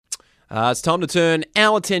It's time to turn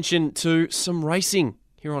our attention to some racing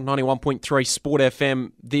here on 91.3 Sport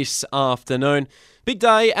FM this afternoon. Big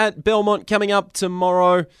day at Belmont coming up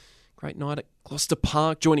tomorrow. Great night at Gloucester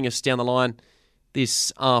Park. Joining us down the line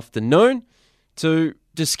this afternoon to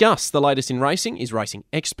discuss the latest in racing is racing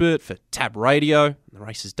expert for Tab Radio, the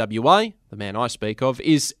Races WA. The man I speak of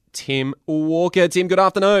is Tim Walker. Tim, good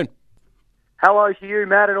afternoon. Hello to you,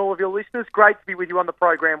 Matt, and all of your listeners. Great to be with you on the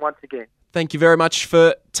program once again. Thank you very much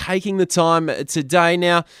for taking the time today.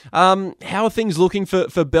 Now, how are things looking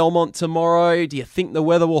for Belmont tomorrow? Do you think the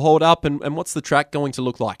weather will hold up, and what's the track going to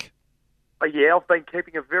look like? Yeah, I've been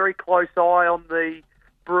keeping a very close eye on the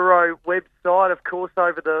Bruro website, of course,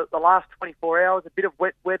 over the last 24 hours. A bit of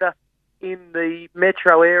wet weather in the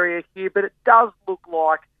metro area here, but it does look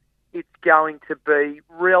like it's going to be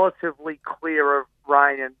relatively clear of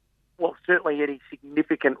rain and, well, certainly any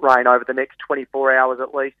significant rain over the next 24 hours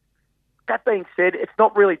at least. That being said, it's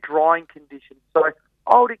not really drying conditions, so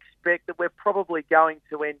I would expect that we're probably going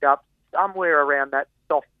to end up somewhere around that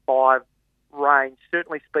soft 5 range.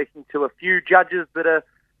 Certainly speaking to a few judges that are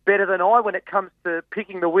better than I when it comes to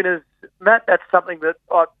picking the winners, Matt, that's something that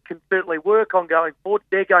I can certainly work on going forward.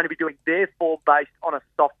 They're going to be doing their form based on a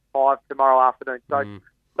soft 5 tomorrow afternoon. So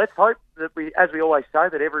let's hope that as we always say,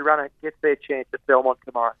 that every runner gets their chance at Belmont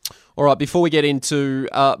tomorrow. All right, before we get into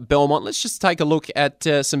Belmont, let's just take a look at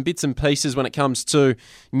some bits and pieces when it comes to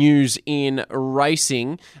news in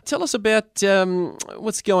racing. Tell us about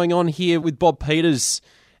what's going on here with Bob Peters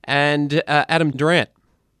and Adam Durrant.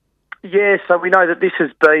 Yeah, so we know that this has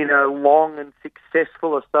been a long and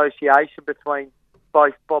successful association between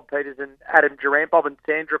both Bob Peters and Adam Durrant. Bob and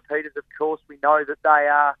Sandra Peters, of course, we know that they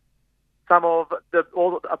are some of the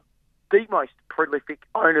most prolific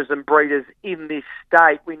owners and breeders in this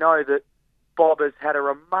state. We know that Bob has had a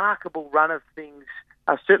remarkable run of things,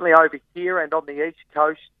 certainly over here and on the East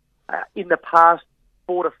Coast. In the past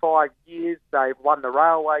 4 to 5 years, they've won the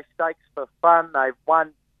Railway Stakes for fun. They've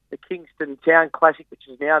won the Kingston Town Classic, which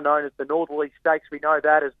is now known as the Northerly Stakes. We know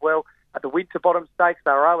that as well. At the Winterbottom Stakes,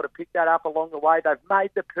 they were able to pick that up along the way. They've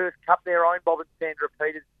made the Perth Cup their own, Bob and Sandra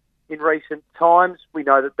Peters, in recent times. We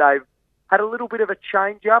know that they've had a little bit of a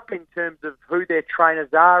change-up in terms of who their trainers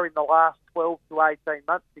are in the last 12 to 18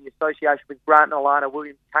 months. The association with Grant and Alana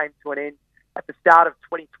Williams came to an end at the start of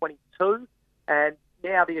 2022, and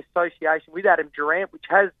now the association with Adam Durrant, which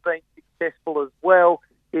has been successful as well,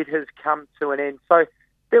 it has come to an end. So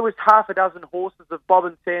there was half a dozen horses of Bob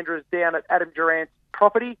and Sandra's down at Adam Durrant's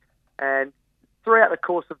property, and throughout the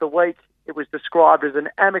course of the week, it was described as an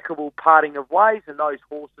amicable parting of ways, and those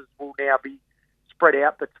horses will now be spread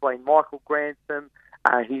out between Michael Grantham.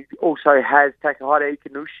 He also has Takahata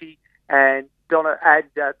Ikanushi and Donna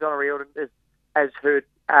Riordan as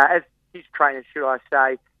his trainers, should I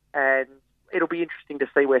say, and it'll be interesting to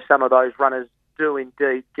see where some of those runners do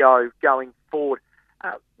indeed go going forward.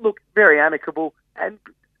 Look, very amicable, and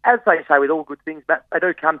as they say with all good things, Matt, they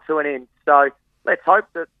do come to an end. So let's hope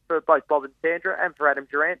that for both Bob and Sandra and for Adam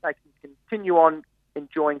Durrant, they can continue on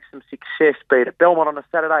enjoying some success, be it at Belmont on a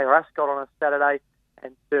Saturday or Ascot on a Saturday,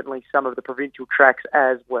 and certainly some of the provincial tracks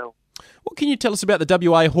as well. What can you tell us about the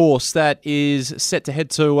WA horse that is set to head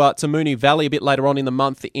to Moonee Valley a bit later on in the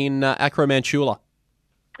month in Acromantula?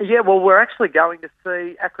 Yeah, well, we're actually going to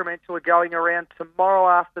see Acromantula going around tomorrow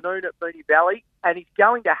afternoon at Moonee Valley, and he's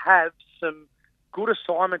going to have some good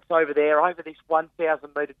assignments over there over this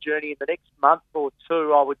 1,000-metre journey in the next month or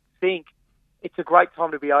two. I would think it's a great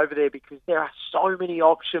time to be over there because there are so many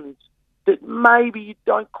options that maybe you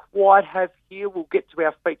don't quite have here. We'll get to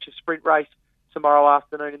our feature sprint race tomorrow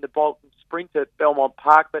afternoon in the Bolton Sprint at Belmont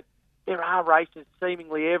Park, but there are races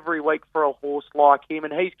seemingly every week for a horse like him,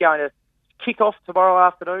 and he's going to kick off tomorrow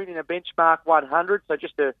afternoon in a benchmark 100, so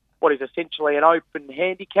just what is essentially an open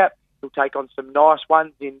handicap. He'll take on some nice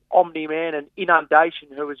ones in Omni-Man and Inundation,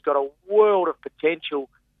 who has got a world of potential.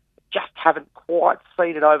 Just haven't quite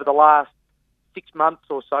seen it over the last 6 months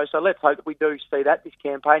or so. So let's hope that we do see that this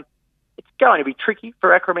campaign. It's going to be tricky for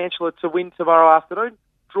Acromantula to win tomorrow afternoon.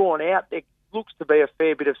 Drawn out, there looks to be a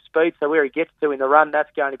fair bit of speed, so where he gets to in the run,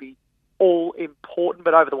 that's going to be all important.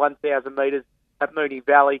 But over the 1,000 metres at Moonee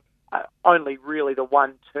Valley, only really the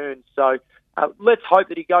one turn. So let's hope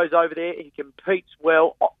that he goes over there, he competes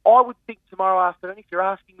well. I would think tomorrow afternoon, if you're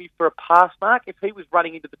asking me for a pass mark, if he was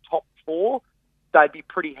running into the top 4, they'd be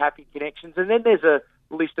pretty happy connections. And then there's a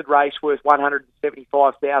listed race worth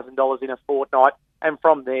 $175,000 in a fortnight, and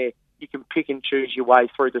from there you can pick and choose your way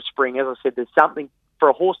through the spring. As I said, there's something for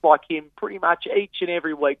a horse like him pretty much each and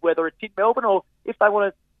every week, whether it's in Melbourne or if they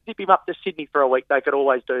want to zip him up to Sydney for a week, they could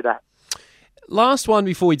always do that. Last one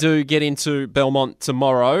before we do get into Belmont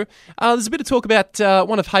tomorrow. There's a bit of talk about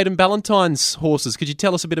one of Hayden Ballantyne's horses. Could you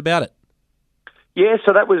tell us a bit about it? Yeah,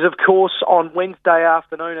 so that was, of course, on Wednesday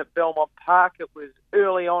afternoon at Belmont Park. It was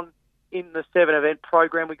early on in the 7-event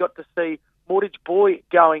program. We got to see Mortgage Boy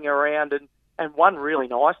going around and won really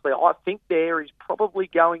nicely. I think there is probably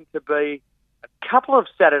going to be a couple of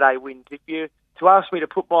Saturday wins. If you to ask me to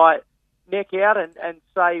put my neck out and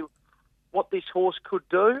say what this horse could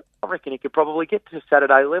do, I reckon he could probably get to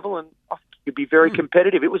Saturday level, and I think he could be very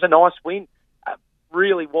competitive. It was a nice win.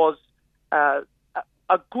 Really was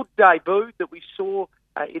a good debut that we saw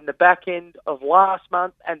in the back end of last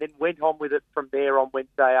month, and then went on with it from there on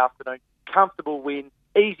Wednesday afternoon. Comfortable win,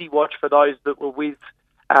 easy watch for those that were with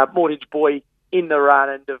Mortgage Boy in the run,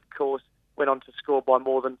 and of course went on to score by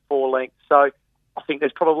more than 4 lengths. So I think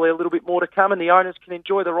there's probably a little bit more to come, and the owners can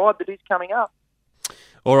enjoy the ride that is coming up.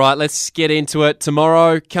 All right, let's get into it.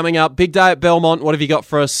 Tomorrow coming up, big day at Belmont. What have you got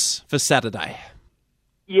for us for Saturday?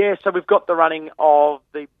 Yeah, so we've got the running of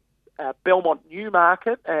the Belmont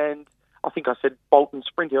Newmarket, and I think I said Bolton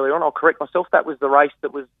Sprint earlier on. I'll correct myself. That was the race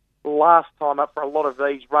that was last time up for a lot of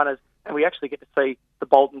these runners, and we actually get to see the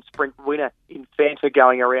Bolton Sprint winner in Fanta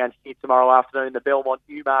going around here tomorrow afternoon in the Belmont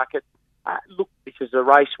Newmarket. Look, this is a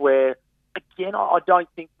race where, again, I don't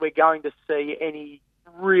think we're going to see any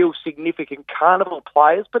real significant carnival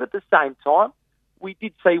players, but at the same time, we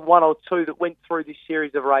did see one or two that went through this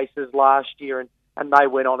series of races last year, and they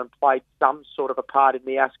went on and played some sort of a part in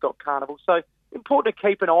the Ascot Carnival. So important to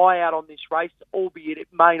keep an eye out on this race, albeit it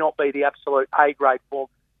may not be the absolute A-grade form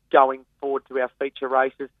going forward to our feature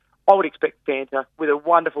races. I would expect Fanta, with a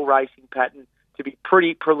wonderful racing pattern, to be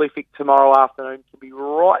pretty prolific tomorrow afternoon, to be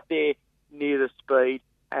right there near the speed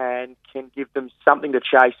and can give them something to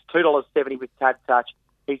chase. $2.70 with Tad Touch.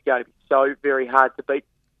 He's going to be so very hard to beat.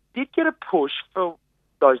 Did get a push for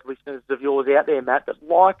those listeners of yours out there, Matt, that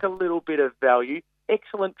like a little bit of value.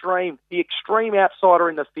 Excellent Dream, the extreme outsider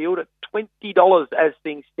in the field at $20 as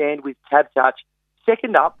things stand with Tab Touch.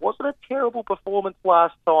 Second up, wasn't a terrible performance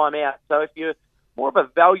last time out. So if you're more of a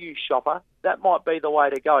value shopper, that might be the way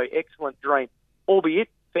to go. Excellent Dream, albeit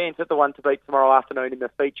Fanta the one to beat tomorrow afternoon in the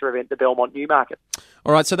feature event, the Belmont Newmarket.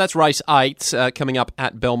 All right, so that's race 8 coming up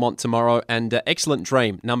at Belmont tomorrow, and Excellent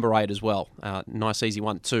Dream, number 8 as well. Nice, easy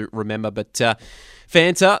one to remember. But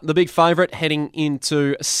Fanta, the big favourite, heading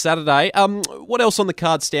into Saturday. What else on the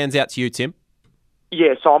card stands out to you, Tim?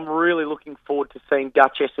 Yeah, so I'm really looking forward to seeing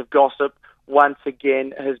Duchess of Gossip once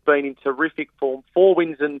again. Has been in terrific form. 4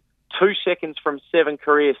 wins and 2 seconds from 7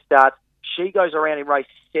 career starts. She goes around in race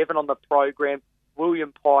 7 on the program.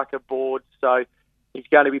 William Pike aboard, so he's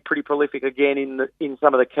going to be pretty prolific again in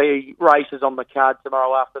some of the key races on the card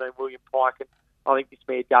tomorrow afternoon, William Pike. And I think this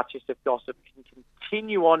mare, Duchess of Gossip, can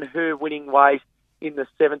continue on her winning ways in the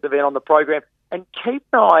 7th event on the program. And keep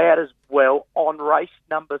an eye out as well on race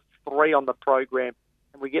number 3 on the program.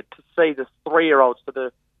 And we get to see the 3-year-olds, so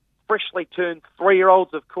the freshly turned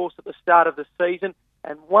 3-year-olds, of course, at the start of the season.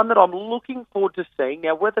 And one that I'm looking forward to seeing.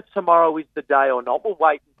 Now, whether tomorrow is the day or not, we'll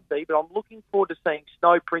wait and see, but I'm looking forward to seeing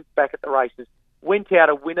Snow Prince back at the races. Went out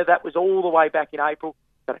a winner. That was all the way back in April.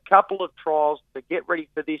 Got a couple of trials to get ready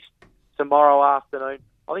for this tomorrow afternoon.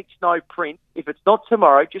 I think Snow Prince, if it's not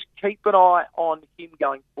tomorrow, just keep an eye on him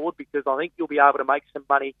going forward, because I think you'll be able to make some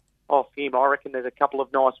money off him. I reckon there's a couple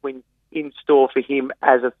of nice wins in store for him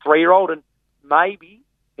as a 3-year-old, and maybe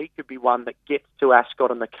he could be one that gets to Ascot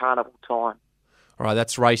in the carnival time. All right,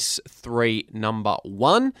 that's race 3, number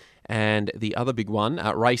 1. And the other big one,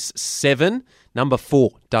 race 7, number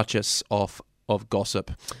 4, Duchess of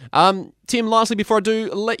Gossip. Tim, lastly, before I do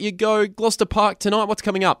let you go, Gloucester Park tonight, what's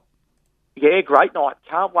coming up? Yeah, great night.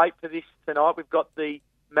 Can't wait for this tonight. We've got the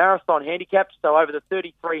marathon handicaps, so over the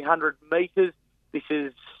 3,300 metres. This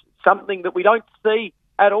is something that we don't see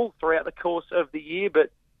at all throughout the course of the year,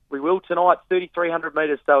 but we will tonight, 3,300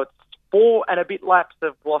 metres. So it's 4 and a bit laps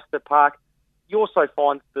of Gloucester Park. He also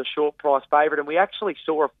finds the short price favourite, and we actually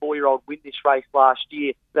saw a 4-year-old win this race last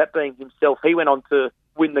year, that being himself. He went on to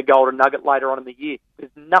win the Golden Nugget later on in the year.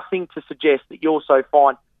 There's nothing to suggest that You Also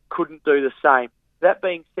Fine couldn't do the same. That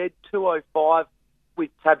being said, 205 with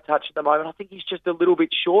Tab Touch at the moment. I think he's just a little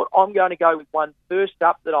bit short. I'm going to go with one first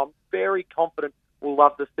up that I'm very confident will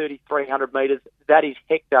love the 3,300 metres. That is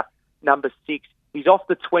Hector, number 6. He's off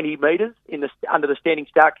the 20 metres under the standing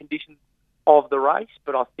start conditions of the race,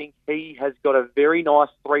 but I think he has got a very nice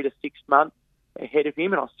 3 to 6 months ahead of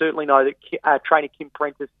him, and I certainly know that trainer Kim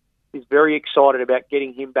Prentice is very excited about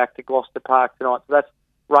getting him back to Gloucester Park tonight. So that's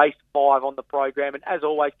race 5 on the program, and as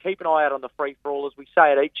always, keep an eye out on the free-for-all. As we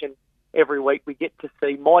say it each and every week, we get to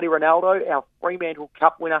see Mighty Ronaldo, our Fremantle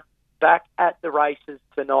Cup winner, back at the races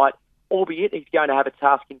tonight. albeit he's going to have a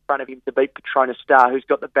task in front of him to beat Petronas Star, who's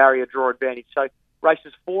got the barrier draw advantage. So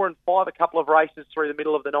races 4 and 5, a couple of races through the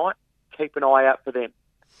middle of the night. Keep an eye out for them.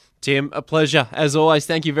 Tim, a pleasure. As always,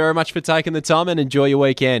 thank you very much for taking the time and enjoy your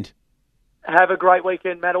weekend. Have a great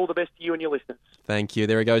weekend, Matt. All the best to you and your listeners. Thank you.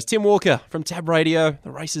 There he goes. Tim Walker from Tab Radio,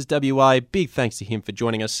 the Races WA. Big thanks to him for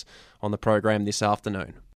joining us on the program this afternoon.